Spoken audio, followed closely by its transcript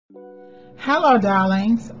Hello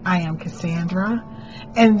darlings, I am Cassandra.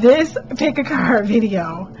 In this pick a card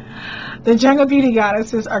video, the Jungle Beauty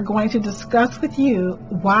Goddesses are going to discuss with you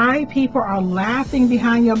why people are laughing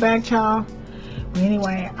behind your back, child.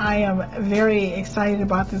 Anyway, I am very excited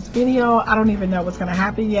about this video. I don't even know what's going to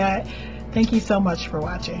happen yet. Thank you so much for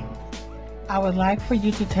watching. I would like for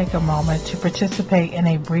you to take a moment to participate in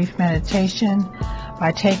a brief meditation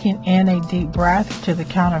by taking in a deep breath to the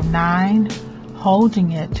count of 9,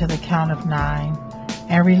 holding it to the count of 9,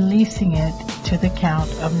 and releasing it to the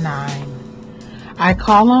count of 9. I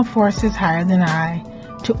call on forces higher than I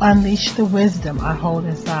to unleash the wisdom I hold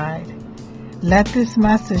inside. Let this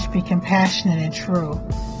message be compassionate and true,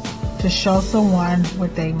 to show someone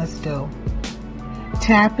what they must do.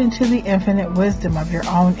 Tap into the infinite wisdom of your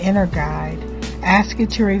own inner guide. Ask it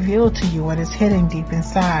to reveal to you what is hidden deep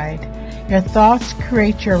inside. Your thoughts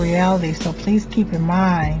create your reality, so please keep in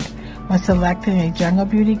mind when selecting a Jungle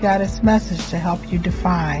Beauty Goddess message to help you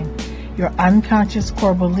define your unconscious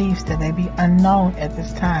core beliefs that may be unknown at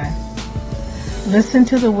this time. Listen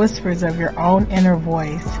to the whispers of your own inner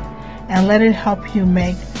voice and let it help you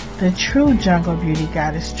make the true Jungle Beauty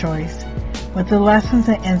Goddess choice with the lessons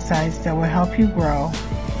and insights that will help you grow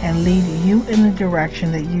and lead you in the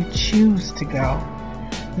direction that you choose to go.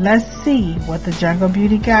 Let's see what the Jungle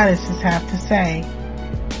Beauty Goddesses have to say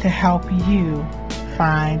to help you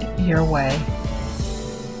find your way.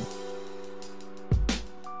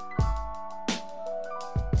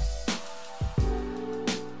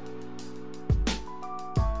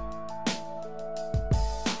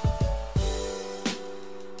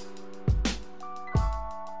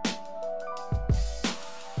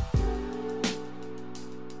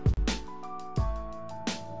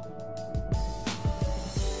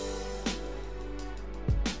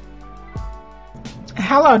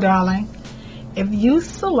 Hello darling. If you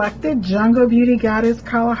selected Jungle Beauty Goddess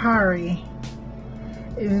Kalahari,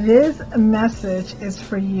 this message is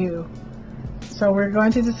for you. So we're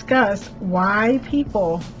going to discuss why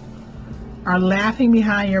people are laughing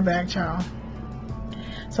behind your back, child.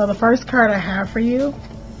 So the first card I have for you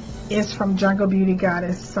is from Jungle Beauty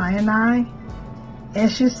Goddess Sinai.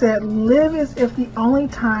 And she said, live as if the only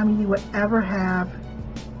time you would ever have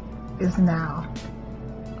is now.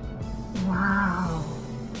 Wow.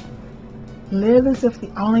 Live as if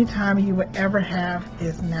the only time you would ever have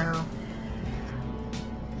is now.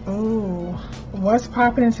 Ooh, what's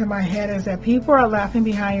popping into my head is that people are laughing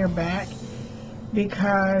behind your back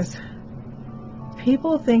because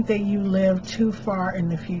people think that you live too far in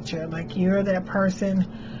the future. Like you're that person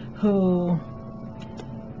who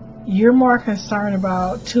you're more concerned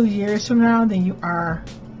about 2 years from now than you are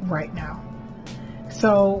right now.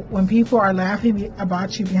 So when people are laughing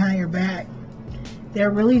about you behind your back, they're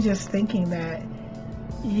really just thinking that,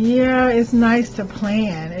 yeah, it's nice to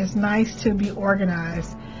plan, it's nice to be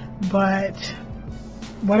organized, but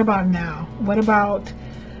what about now? What about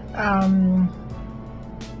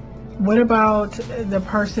the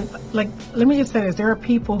person? Like, let me just say this: there are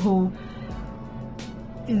people who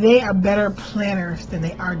they are better planners than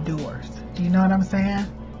they are doers. Do you know what I'm saying?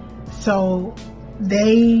 So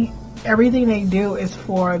everything they do is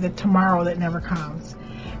for the tomorrow that never comes.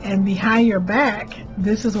 And behind your back,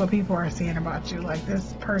 this is what people are saying about you. Like,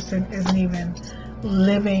 this person isn't even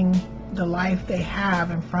living the life they have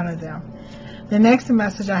in front of them. The next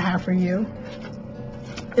message I have for you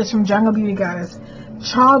is from Jungle Beauty Goddess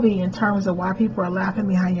Chalby in terms of why people are laughing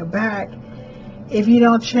behind your back. If you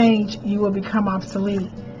don't change, you will become obsolete.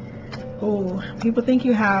 Ooh, people think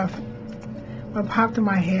you have. What popped in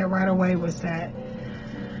my head right away was that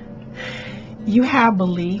you have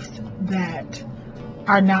beliefs that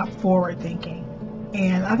are not forward thinking,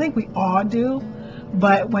 and I think we all do,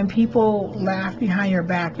 but when people laugh behind your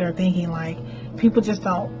back, they're thinking like people just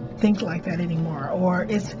don't think like that anymore,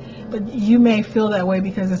 but you may feel that way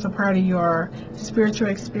because it's a part of your spiritual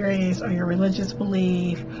experience or your religious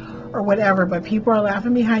belief or whatever, but people are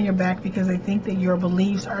laughing behind your back because they think that your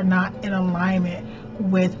beliefs are not in alignment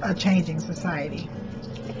with a changing society.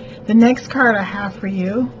 The next card I have for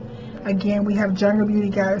you, again, we have Jungle Beauty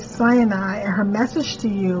Goddess Sinai, and her message to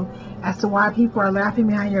you as to why people are laughing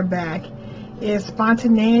behind your back is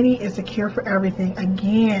spontaneity is the cure for everything.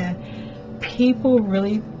 Again, people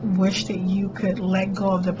really wish that you could let go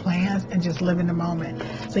of the plans and just live in the moment.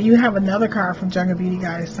 So you have another card from Jungle Beauty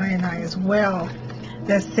Goddess Sinai as well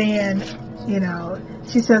that's saying, you know,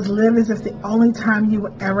 she says, live as if the only time you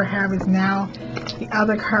will ever have is now. The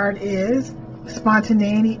other card is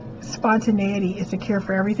spontaneity is the cure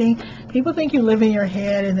for everything. People think you live in your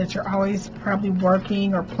head and that you're always probably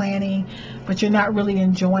working or planning, but you're not really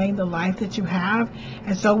enjoying the life that you have.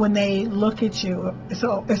 And so when they look at you, it's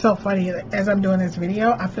so funny. As I'm doing this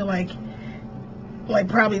video, I feel like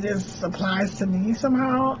probably this applies to me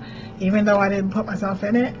somehow, even though I didn't put myself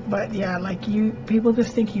in it. But yeah, like people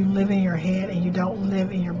just think you live in your head and you don't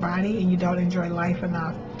live in your body and you don't enjoy life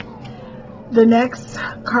enough. The next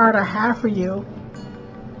card I have for you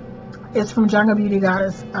is from Jungle Beauty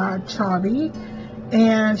Goddess Chabi,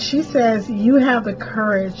 and she says you have the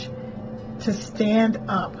courage to stand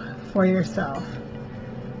up for yourself.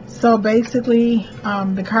 So basically,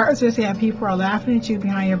 the cards just say people are laughing at you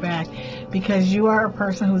behind your back because you are a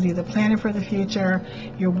person who's either planning for the future,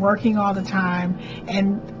 you're working all the time,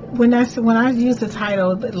 and when I use the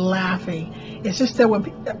title laughing, it's just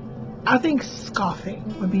that I think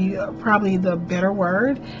scoffing would be probably the better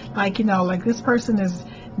word. Like, like this person is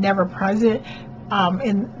never present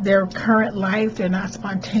in their current life. They're not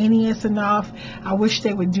spontaneous enough. I wish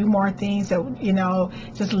they would do more things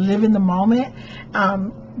that, just live in the moment.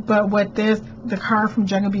 But what the card from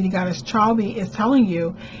Jungle Beauty Goddess Chabi is telling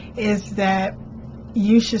you is that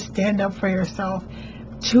you should stand up for yourself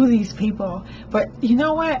to these people. But you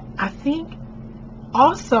know what? I think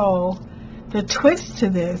also the twist to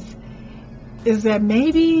this is that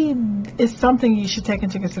maybe it's something you should take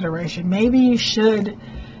into consideration. Maybe you should,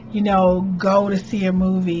 go to see a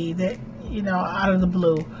movie that, out of the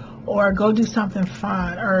blue, or go do something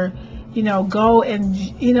fun, or, go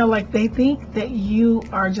and, like they think that you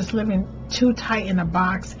are just living too tight in a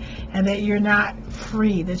box and that you're not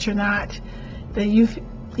free, that you're not, that you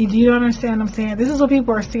don't understand what I'm saying? This is what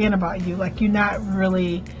people are saying about you. Like you're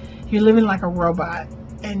living like a robot.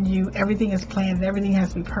 And everything is planned and everything has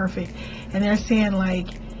to be perfect, and they're saying like,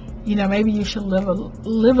 maybe you should live a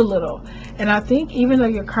little. And I think even though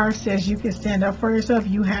your card says you can stand up for yourself,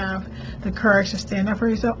 you have the courage to stand up for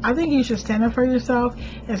yourself. I think you should stand up for yourself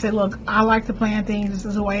and say, look, I like to plan things, this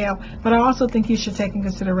is a way out. But I also think you should take in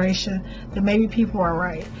consideration that maybe people are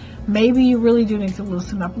right. Maybe you really do need to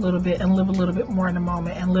loosen up a little bit and live a little bit more in the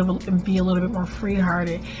moment, and be a little bit more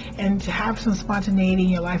free-hearted, and to have some spontaneity in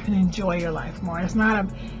your life and enjoy your life more. It's not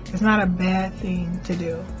a bad thing to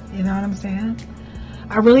do. You know what I'm saying?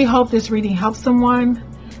 I really hope this reading helps someone.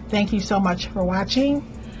 Thank you so much for watching,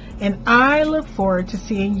 and I look forward to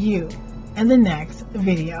seeing you in the next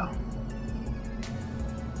video.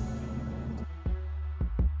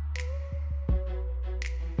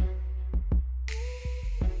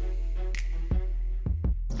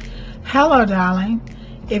 Hello, darling.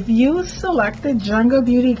 If you selected Jungle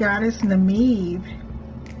Beauty Goddess Namib,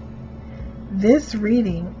 this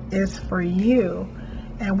reading is for you,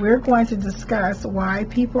 and we're going to discuss why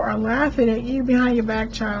people are laughing at you behind your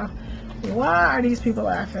back, child. Why are these people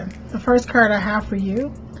laughing? The first card I have for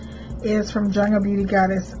you is from Jungle Beauty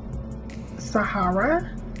Goddess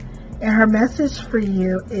Sahara, and her message for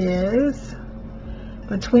you is,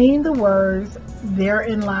 between the words,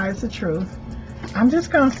 therein lies the truth. I'm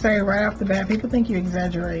just going to say right off the bat, people think you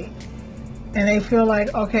exaggerate. And they feel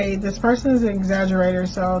like, okay, this person is an exaggerator,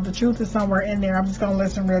 so the truth is somewhere in there. I'm just going to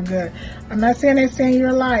listen real good. I'm not saying they're saying you're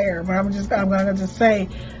a liar, but I'm going to just say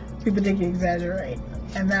people think you exaggerate.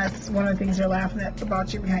 And that's one of the things they're laughing at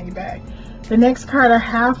about you behind your back. The next card I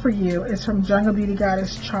have for you is from Jungle Beauty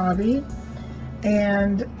Goddess Chabi,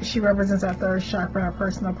 and she represents our third chakra, our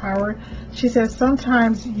personal power. She says,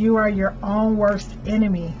 sometimes you are your own worst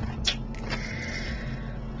enemy.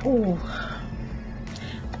 Ooh.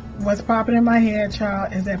 What's popping in my head,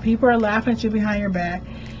 child, is that people are laughing at you behind your back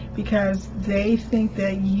because they think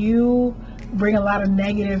that you bring a lot of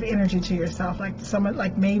negative energy to yourself.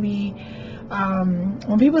 Like maybe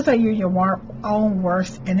when people say you're your own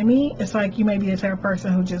worst enemy, it's like you may be the type of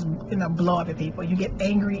person who just blow up at people. You get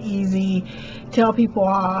angry easy, tell people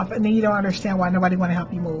off, and then you don't understand why nobody want to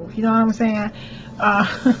help you move. You know what I'm saying?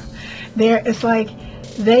 It's like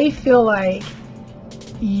they feel like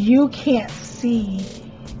you can't see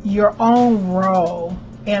your own role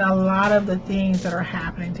in a lot of the things that are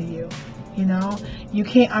happening to you. You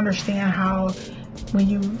can't understand how when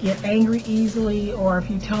you get angry easily, or if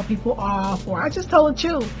you tell people off, or I just tell the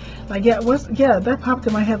truth. Like, that popped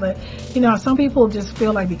in my head. Like, some people just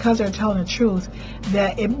feel like because they're telling the truth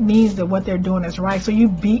that it means that what they're doing is right. So you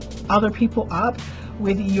beat other people up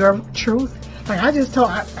with your truth. Like, I just told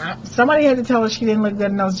somebody had to tell her she didn't look good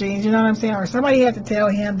in those jeans, you know what I'm saying? Or somebody had to tell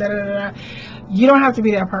him da. You don't have to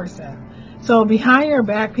be that person. So behind your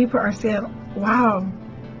back, people are saying, wow,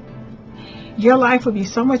 your life would be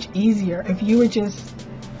so much easier if you were just,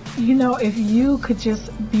 if you could just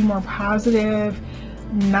be more positive,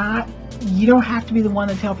 you don't have to be the one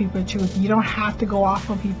to tell people the truth. You don't have to go off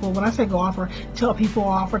on people. When I say go off or tell people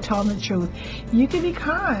off or tell them the truth, you can be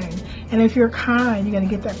kind. And if you're kind, you're going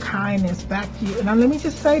to get that kindness back to you. And now let me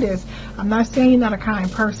just say this. I'm not saying you're not a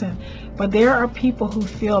kind person, but there are people who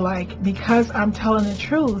feel like because I'm telling the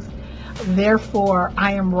truth, therefore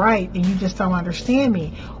I am right and you just don't understand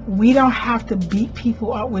me. We don't have to beat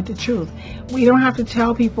people up with the truth. We don't have to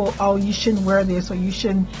tell people, oh, you shouldn't wear this or you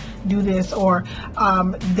shouldn't do this or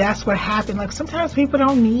that's what happened. Like sometimes people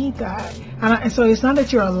don't need that. And so it's not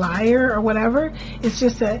that you're a liar or whatever. It's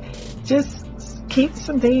just that just keep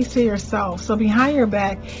some things to yourself. So behind your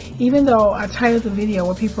back, even though I titled the video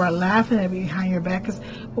where people are laughing at me behind your back,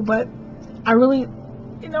 but I really,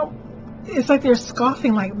 it's like they're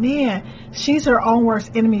scoffing like, man, she's her own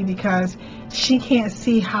worst enemy because she can't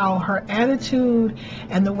see how her attitude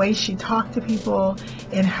and the way she talked to people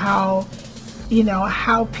and how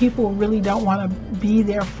people really don't want to be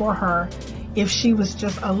there for her if she was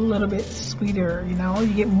just a little bit sweeter.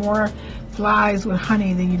 You get more flies with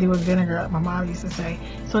honey than you do with vinegar, my mom used to say.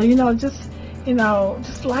 So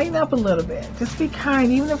just lighten up a little bit. Just be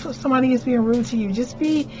kind. Even if somebody is being rude to you, just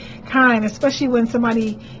be kind, especially when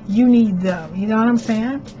you need them. You know what I'm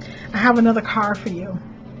saying? I have another card for you.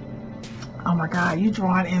 Oh my God, you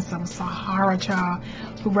drawing in some Sahara child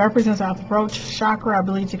who represents our throat chakra, our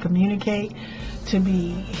ability to communicate, to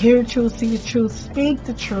hear the truth, see the truth, speak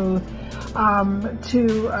the truth,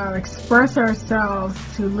 to express ourselves,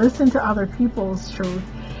 to listen to other people's truth.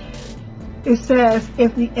 It says,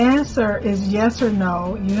 if the answer is yes or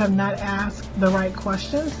no, you have not asked the right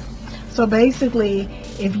questions. So basically,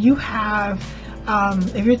 if you have,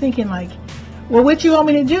 if you're thinking like, well, what you want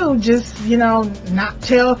me to do? Just, not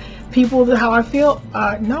tell people how I feel?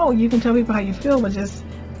 No, you can tell people how you feel, but just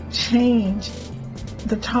change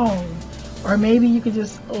the tone. Or maybe you could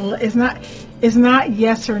just, it's not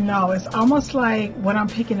yes or no. It's almost like what I'm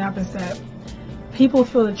picking up is that people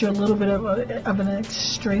feel that you're a little bit of an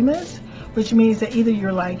extremist, which means that either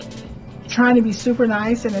you're like trying to be super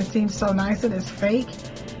nice and it seems so nice that it's fake,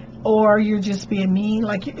 or you're just being mean.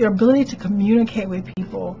 Like your ability to communicate with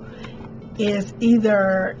people is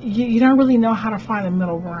either you don't really know how to find a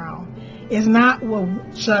middle ground. It's not, well,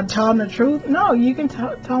 should I tell them the truth? No, you can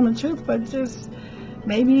tell them the truth, but just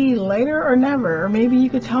maybe later or never. Or maybe you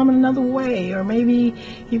could tell them another way. Or maybe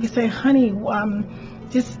you could say, honey,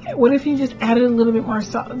 just what if you just added a little bit more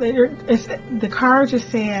salt? The cards are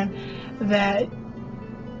saying that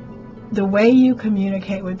the way you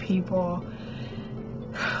communicate with people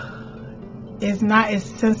is not as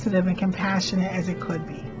sensitive and compassionate as it could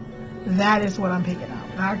be. That is what I'm picking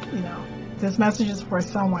up. This message is for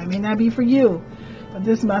someone. It may not be for you, but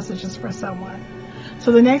this message is for someone.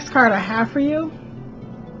 So the next card I have for you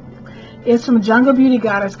is from Jungle Beauty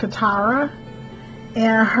Goddess Katara,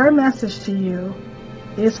 and her message to you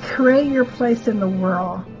is create your place in the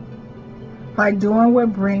world by doing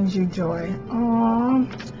what brings you joy.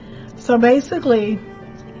 Aww. So basically,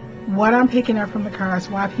 what I'm picking up from the cards,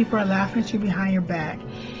 why people are laughing at you behind your back,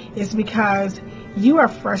 is because you are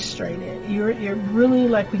frustrated. You're really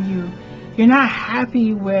like when you're not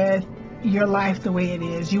happy with your life the way it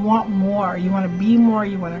is. You want more. You want to be more.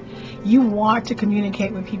 You want to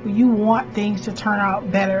communicate with people. You want things to turn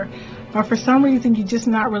out better, but for some reason you're just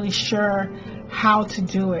not really sure how to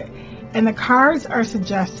do it. And the cards are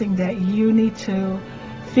suggesting that you need to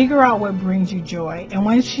figure out what brings you joy. And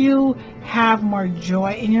once you have more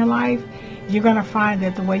joy in your life, you're going to find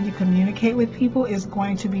that the way you communicate with people is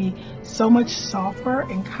going to be so much softer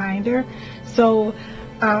and kinder. So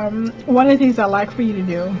one of the things I like for you to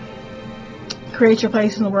do, create your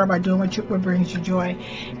place in the world by doing what brings you joy,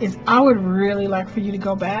 is I would really like for you to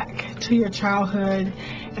go back to your childhood,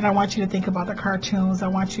 and I want you to think about the cartoons. I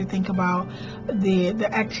want you to think about the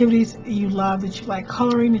activities you love, that you like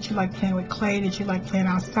coloring, that you like playing with clay, that you like playing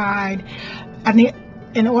outside.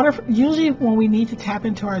 Usually when we need to tap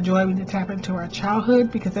into our joy, we need to tap into our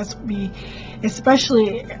childhood, because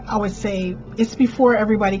especially I would say it's before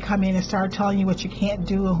everybody come in and start telling you what you can't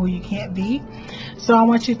do and who you can't be. So I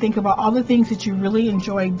want you to think about all the things that you really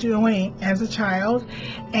enjoy doing as a child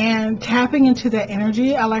and tapping into that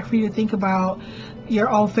energy. I like for you to think about your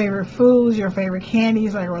old favorite foods, your favorite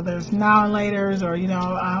candies, like whether it's now and laters or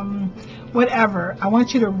whatever. I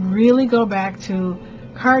want you to really go back to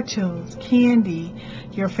cartoons, candy,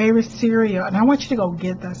 your favorite cereal, and I want you to go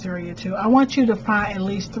get that cereal too. I want you to find at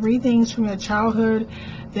least 3 things from your childhood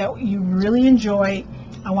that you really enjoyed.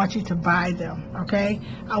 I want you to buy them, okay?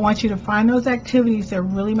 I want you to find those activities that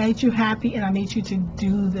really made you happy, and I need you to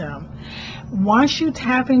do them. Once you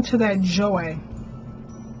tap into that joy,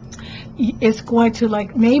 it's going to,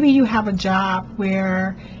 like, maybe you have a job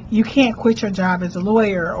where you can't quit your job as a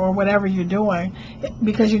lawyer or whatever you're doing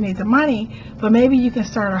because you need the money, but maybe you can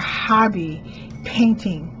start a hobby,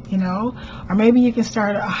 painting, you know, or maybe you can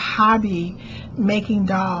start a hobby making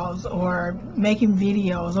dolls or making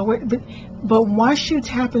videos, or but once you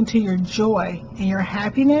tap into your joy and your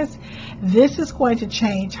happiness, this is going to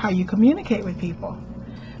change how you communicate with people,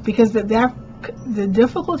 because the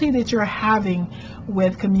difficulty that you're having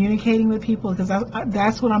with communicating with people, because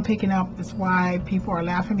that's what I'm picking up, is why people are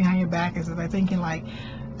laughing behind your back, is that they're thinking like,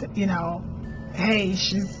 you know, hey,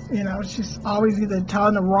 she's always either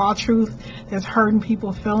telling the raw truth that's hurting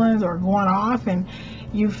people's feelings or going off, and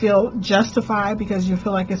you feel justified because you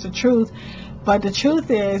feel like it's the truth. But the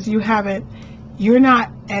truth is, you're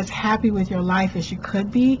not as happy with your life as you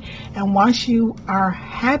could be. And once you are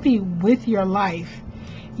happy with your life,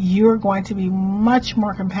 you're going to be much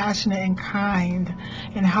more compassionate and kind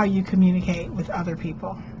in how you communicate with other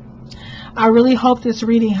people. I really hope this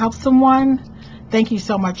reading helps someone. Thank you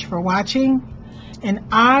so much for watching, and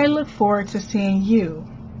I look forward to seeing you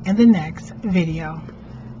in the next video.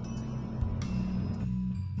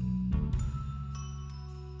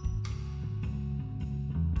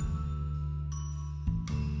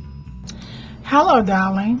 Hello,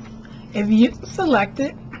 darling. If you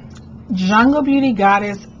selected Jungle Beauty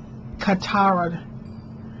Goddess Katara,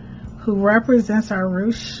 who represents our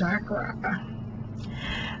root chakra,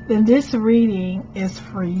 then this reading is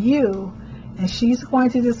for you, and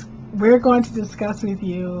we're going to discuss with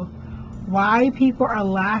you why people are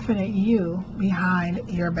laughing at you behind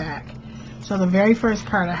your back. So the very first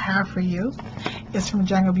card I have for you is from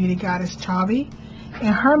Jungle Beauty Goddess Chavi,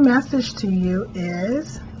 and her message to you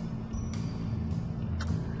is,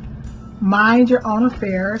 mind your own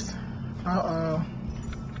affairs.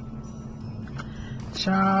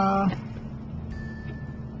 Child.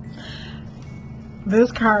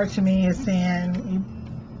 This card to me is saying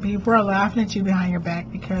people are laughing at you behind your back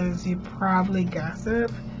because you probably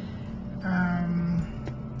gossip.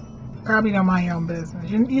 Probably don't mind your own business.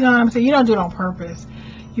 You know what I'm saying? You don't do it on purpose.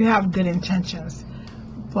 You have good intentions.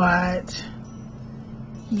 But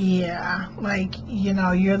yeah, like, you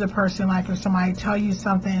know, you're the person, like, if somebody tell you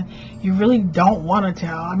something you really don't want to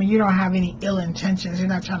tell. I mean, you don't have any ill intentions. You're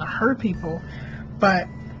not trying to hurt people. But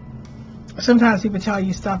sometimes people tell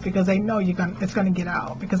you stuff because they know it's going to get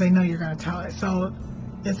out, because they know you're going to tell it. So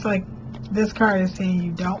it's like this card is saying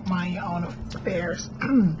you don't mind your own affairs.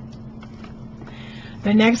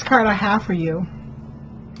 The next card I have for you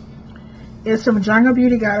is from Jungle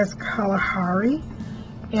Beauty Goddess Kalahari.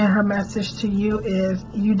 And her message to you is,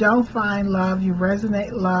 you don't find love, you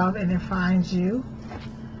resonate love, and it finds you.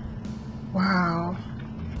 Wow.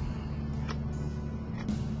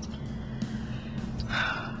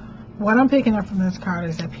 What I'm picking up from this card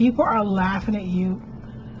is that people are laughing at you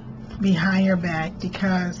behind your back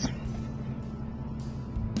because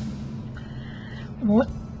I want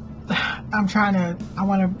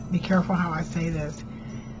to be careful how I say this.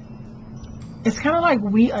 It's kind of like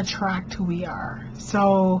we attract who we are.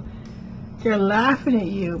 So they're laughing at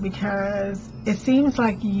you because it seems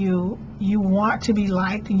like you want to be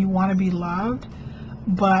liked and you want to be loved,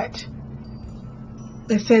 but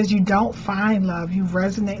it says you don't find love, you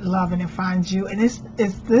resonate love, and it finds you. And this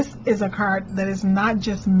is a card that is not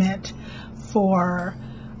just meant for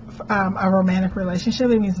a romantic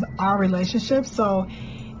relationship. It means our relationship. So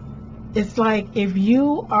it's like, if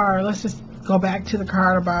you are, let's just go back to the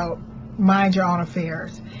card about mind your own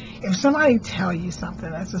affairs. If somebody tell you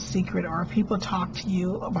something that's a secret, or people talk to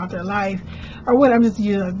you about their life, or what, I'm just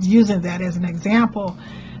using that as an example,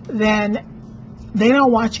 then they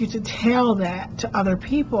don't want you to tell that to other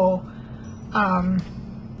people. But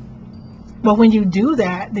when you do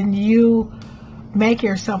that, then you make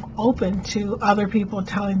yourself open to other people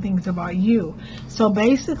telling things about you. So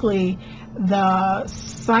basically,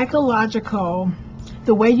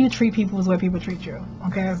 the way you treat people is the way people treat you.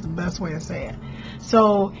 Okay, that's the best way to say it.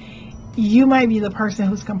 So you might be the person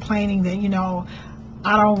who's complaining that, you know,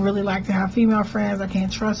 I don't really like to have female friends, I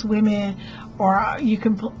can't trust women, or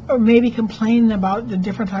or maybe complaining about the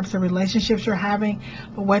different types of relationships you're having.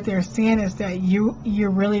 But what they're saying is that you're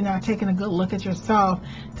really not taking a good look at yourself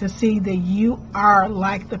to see that you are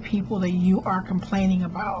like the people that you are complaining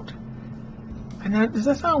about. I know, does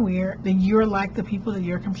that sound weird? That you're like the people that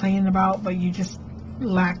you're complaining about, but you just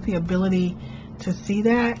lack the ability to see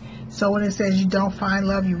that. So when it says you don't find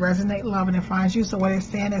love, you resonate love, and it finds you. So what it's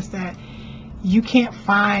saying is that you can't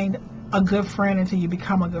find a good friend until you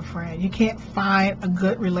become a good friend. You can't find a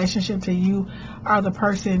good relationship until you are the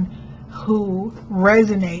person who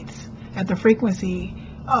resonates at the frequency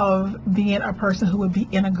of being a person who would be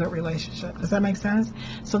in a good relationship. Does that make sense?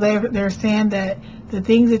 So they're saying that the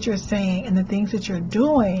things that you're saying and the things that you're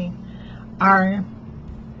doing are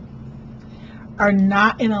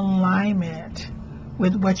not in alignment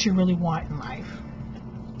with what you really want in life.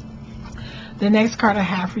 The next card I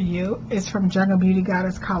have for you is from Jungle Beauty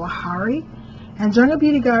Goddess Kalahari. And Jungle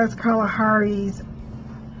Beauty Goddess Kalahari's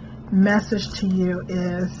message to you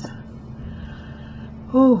is,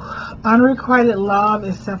 unrequited love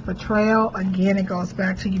is self-betrayal. Again, it goes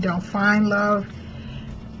back to you don't find love.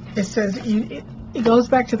 It says, it goes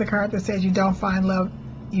back to the card that says you don't find love.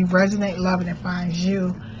 You resonate love and it finds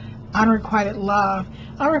you. Unrequited love.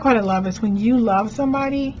 Unrequited love is when you love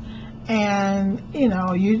somebody and, you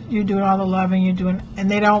know, you're doing all the loving you're doing, and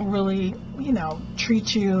they don't really, you know,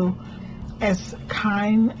 treat you as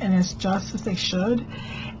kind and as just as they should.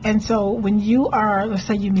 And so when you are, let's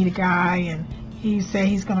say you meet a guy and he say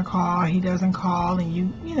he's going to call, he doesn't call, and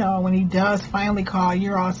you know, when he does finally call,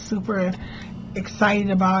 you're all super excited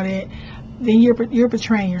about it. Then you're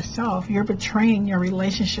betraying yourself. You're betraying your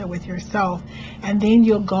relationship with yourself. And then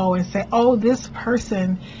you'll go and say, oh, this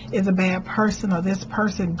person is a bad person, or this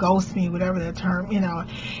person ghosts me, whatever the term, you know.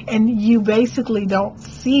 And you basically don't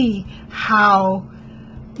see how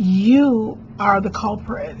you are the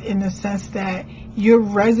culprit, in the sense that you're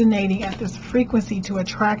resonating at this frequency to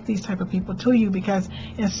attract these type of people to you, because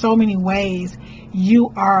in so many ways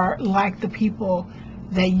you are like the people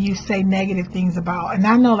that you say negative things about. And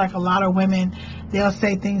I know, like, a lot of women, they'll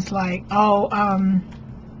say things like,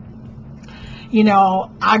 you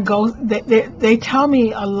know, they tell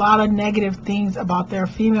me a lot of negative things about their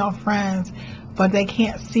female friends, but they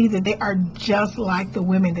can't see that they are just like the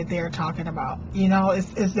women that they're talking about. You know,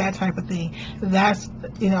 it's that type of thing. That's,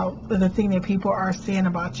 you know, the thing that people are saying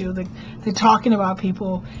about you. They're talking about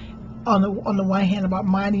people on the one hand about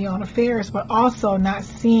minding your own affairs, but also not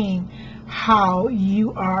seeing how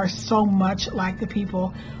you are so much like the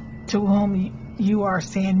people to whom you are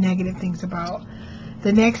saying negative things about.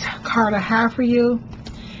 The next card I have for you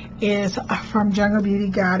is from Jungle Beauty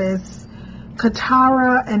Goddess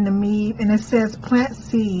Katara and Namib, and it says, plant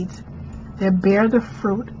seeds that bear the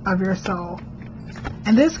fruit of your soul.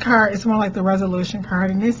 And this card is more like the resolution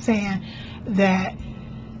card, and it's saying that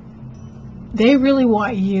they really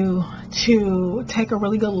want you to take a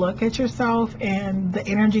really good look at yourself and the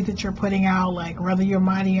energy that you're putting out, like whether you're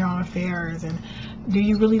minding your own affairs, and do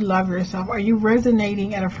you really love yourself? Are you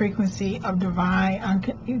resonating at a frequency of divine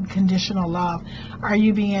unconditional love?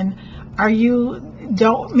 Maybe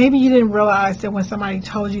you didn't realize that when somebody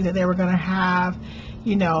told you that they were going to have,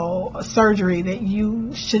 you know, surgery, that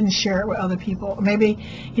you shouldn't share it with other people. Maybe,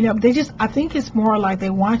 you know, I think it's more like they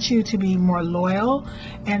want you to be more loyal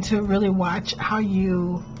and to really watch how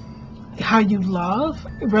you love,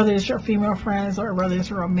 whether it's your female friends or whether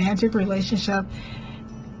it's a romantic relationship.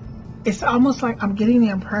 It's almost like I'm getting the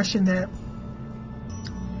impression that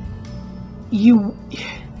you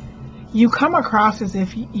come across as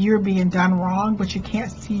if you're being done wrong, but you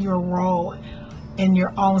can't see your role and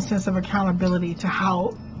your own sense of accountability to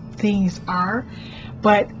how things are.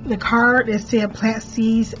 But the card is saying plant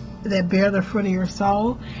seeds that bear the fruit of your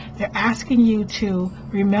soul. They're asking you to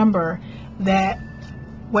remember that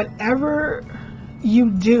whatever you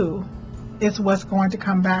do is what's going to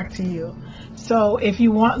come back to you. So if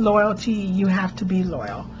you want loyalty, you have to be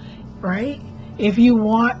loyal, right? If you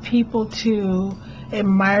want people to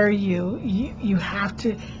admire you, you have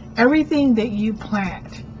to, everything that you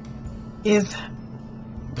plant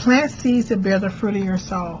seeds that bear the fruit of your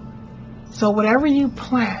soul. So whatever you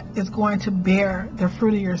plant is going to bear the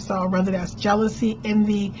fruit of your soul, whether that's jealousy,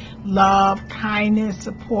 envy, love, kindness,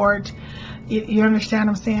 support. You understand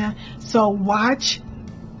what I'm saying? So watch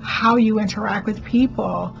how you interact with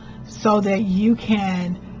people so that you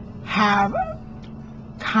can have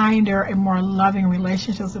kinder and more loving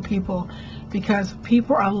relationships with people, because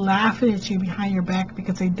people are laughing at you behind your back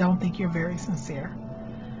because they don't think you're very sincere.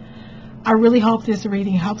 I really hope this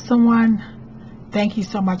reading helps someone. Thank you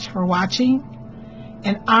so much for watching,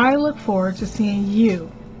 and I look forward to seeing you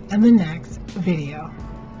in the next video.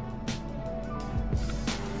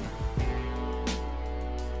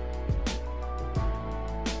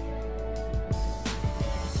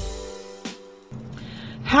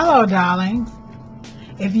 Hello, darlings.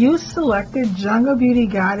 If you selected Jungle Beauty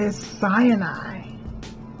Goddess Sinai,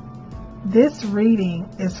 this reading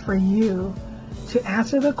is for you to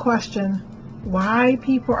answer the question, why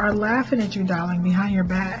people are laughing at you, darling, behind your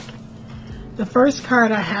back. The first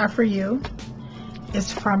card I have for you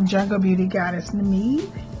is from Jungle Beauty Goddess Namib.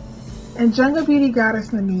 And Jungle Beauty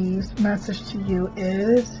Goddess Namib's message to you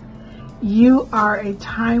is, you are a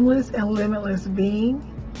timeless and limitless being.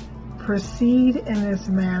 proceed in this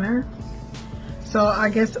manner. So I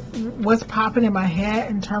guess what's popping in my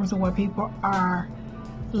head in terms of what people are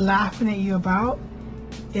laughing at you about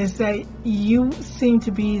is that you seem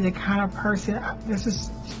to be the kind of person, I'm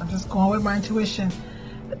just going with my intuition,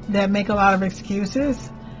 that make a lot of excuses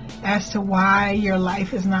as to why your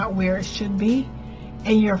life is not where it should be.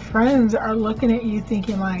 And your friends are looking at you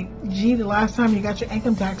thinking like, gee, the last time you got your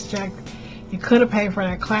income tax check, you could have paid for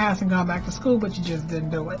that class and gone back to school, but you just didn't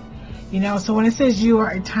do it. You know, so when it says you are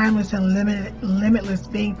a timeless and limitless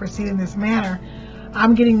being proceeding in this manner,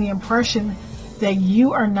 I'm getting the impression that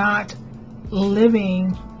you are not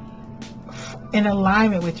living in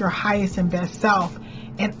alignment with your highest and best self.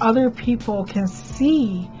 And other people can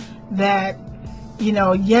see that, you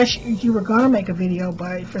know, yes, you were going to make a video,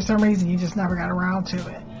 but for some reason you just never got around to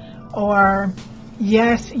it. Or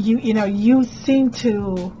yes, you seem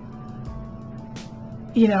to,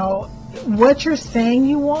 you know, what you're saying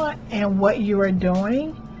you want and what you are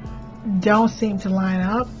doing don't seem to line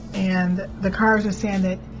up. And the cards are saying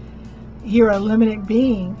that you're a limited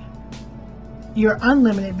being. You're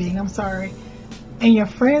unlimited being, I'm sorry. And your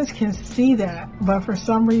friends can see that, but for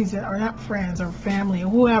some reason, or not friends or family or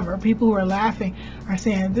whoever, people who are laughing are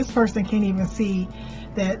saying this person can't even see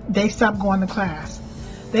that they stopped going to class.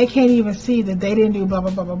 They can't even see that they didn't do blah,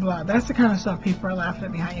 blah, blah, blah, blah. That's the kind of stuff people are laughing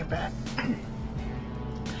at behind your back.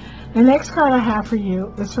 The next card I have for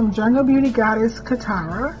you is from Jungle Beauty Goddess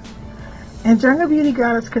Katara. And Jungle Beauty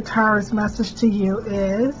Goddess Katara's message to you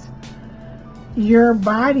is, your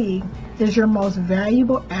body is your most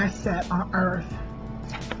valuable asset on earth.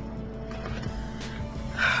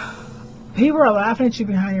 People are laughing at you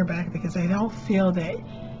behind your back because they don't feel that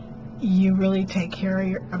you really take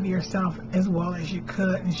care of yourself as well as you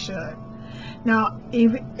could and should. Now,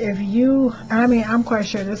 if you, I mean, I'm quite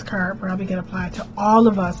sure this card probably can apply to all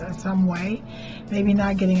of us in some way. Maybe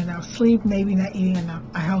not getting enough sleep, maybe not eating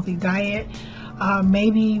a healthy diet,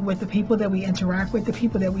 maybe with the people that we interact with, the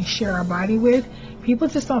people that we share our body with. People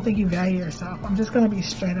just don't think you value yourself. I'm just going to be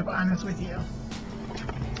straight up honest with you.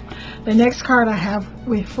 The next card I have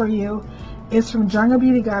for you is from Jungle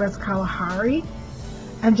Beauty Goddess Kalahari.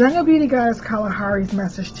 And Jungle Beauty Goddess Kalahari's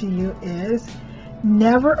message to you is,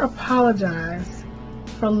 never apologize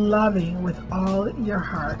for loving with all your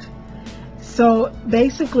heart. So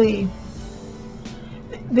basically,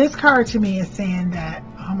 this card to me is saying that,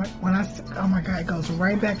 oh my God, it goes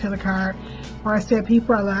right back to the card where I said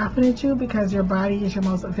people are laughing at you because your body is your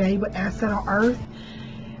most valuable asset on earth.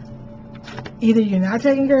 Either you're not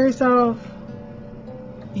taking care of yourself,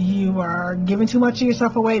 you are giving too much of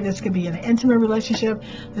yourself away. This could be an intimate relationship.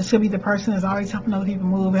 This could be the person that's always helping other people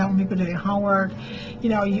move, helping people do their homework. You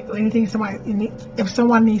know, if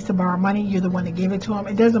someone needs to borrow money, you're the one to give it to them.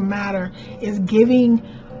 It doesn't matter. It's giving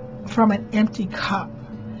from an empty cup.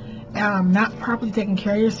 Not properly taking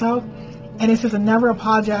care of yourself. And it says to never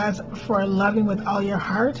apologize for loving with all your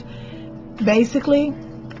heart. Basically,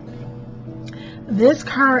 this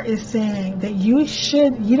card is saying that you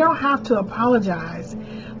don't have to apologize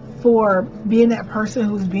for being that person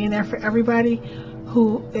who's being there for everybody,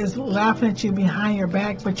 who is laughing at you behind your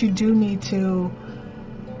back, but you do need to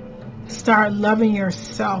start loving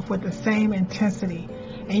yourself with the same intensity.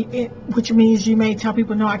 Which means you may tell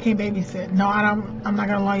people, no, I can't babysit. No, I'm not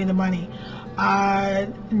going to loan you the money.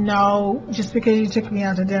 No, just because you took me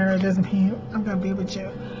out to dinner doesn't mean I'm going to be with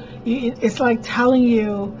you. It's like telling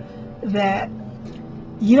you that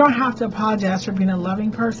you don't have to apologize for being a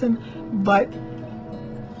loving person, but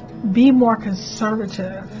be more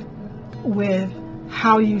conservative with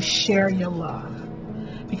how you share your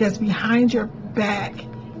love. Because behind your back,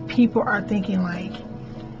 people are thinking like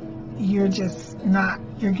you're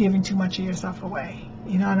giving too much of yourself away.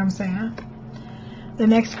 You know what I'm saying? The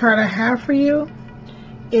next card I have for you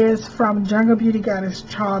is from Jungle Beauty Goddess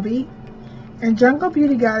Chauby. And Jungle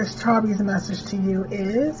Beauty Goddess Chauby's message to you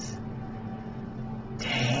is,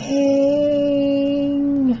 dang,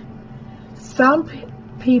 some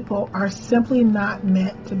people are simply not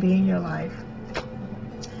meant to be in your life.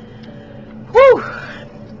 Whew.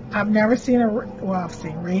 I've never seen I've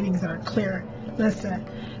seen readings that are clear. Listen,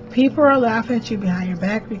 people are laughing at you behind your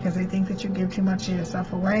back because they think that you give too much of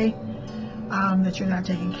yourself away, that you're not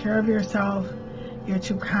taking care of yourself, you're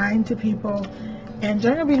too kind to people. And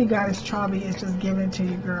Jungle Beauty Goddess Chauby is just giving it to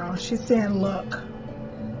you, girl. She's saying, look,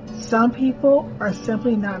 some people are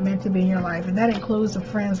simply not meant to be in your life, and that includes the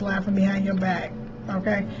friends laughing behind your back.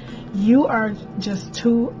 Okay, you are just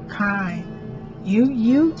too kind.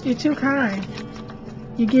 You're too kind.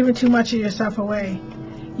 You're giving too much of yourself away.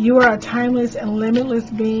 You are a timeless and limitless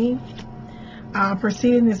being.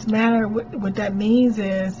 Proceeding in this manner, what that means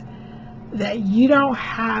is that you don't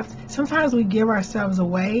have. sometimes we give ourselves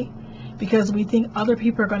away because we think other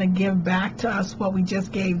people are going to give back to us what we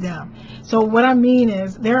just gave them. So what I mean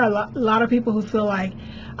is, there are a lot of people who feel like,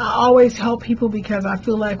 I always help people because I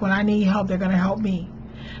feel like when I need help, they're going to help me.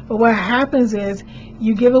 But what happens is,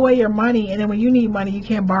 you give away your money, and then when you need money, you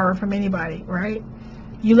can't borrow from anybody, right?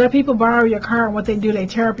 You let people borrow your car, and what they do, they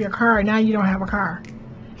tear up your car, and now you don't have a car.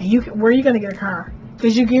 And where are you going to get a car?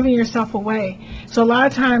 Because you're giving yourself away. So a lot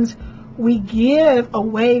of times we give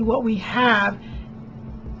away what we have,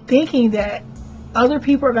 thinking that other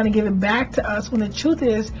people are going to give it back to us, when the truth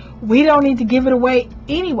is, we don't need to give it away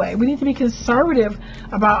anyway. We need to be conservative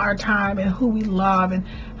about our time and who we love and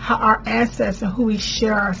how our assets and who we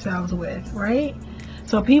share ourselves with, right?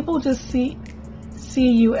 So people just see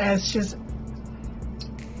you as just,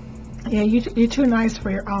 yeah, you're too nice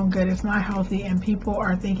for your own good. It's not healthy, and people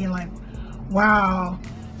are thinking like, wow,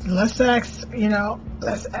 let's ask Tina,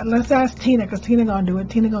 because Tina gonna do it.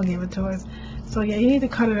 Tina gonna give it to us. So yeah, you need to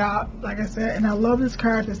cut it out, like I said. And I love this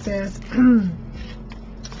card that says,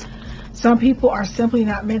 some people are simply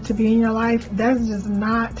not meant to be in your life. That's just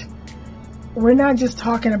not, we're not just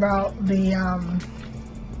talking about the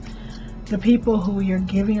people who you're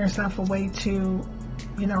giving yourself away to,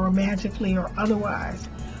 romantically or otherwise.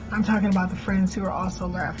 I'm talking about the friends who are also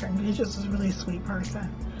laughing. You're just a really sweet person.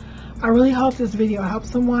 I really hope this video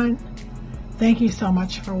helps someone. Thank you so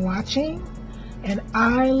much for watching. And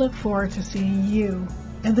I look forward to seeing you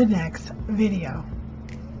in the next video.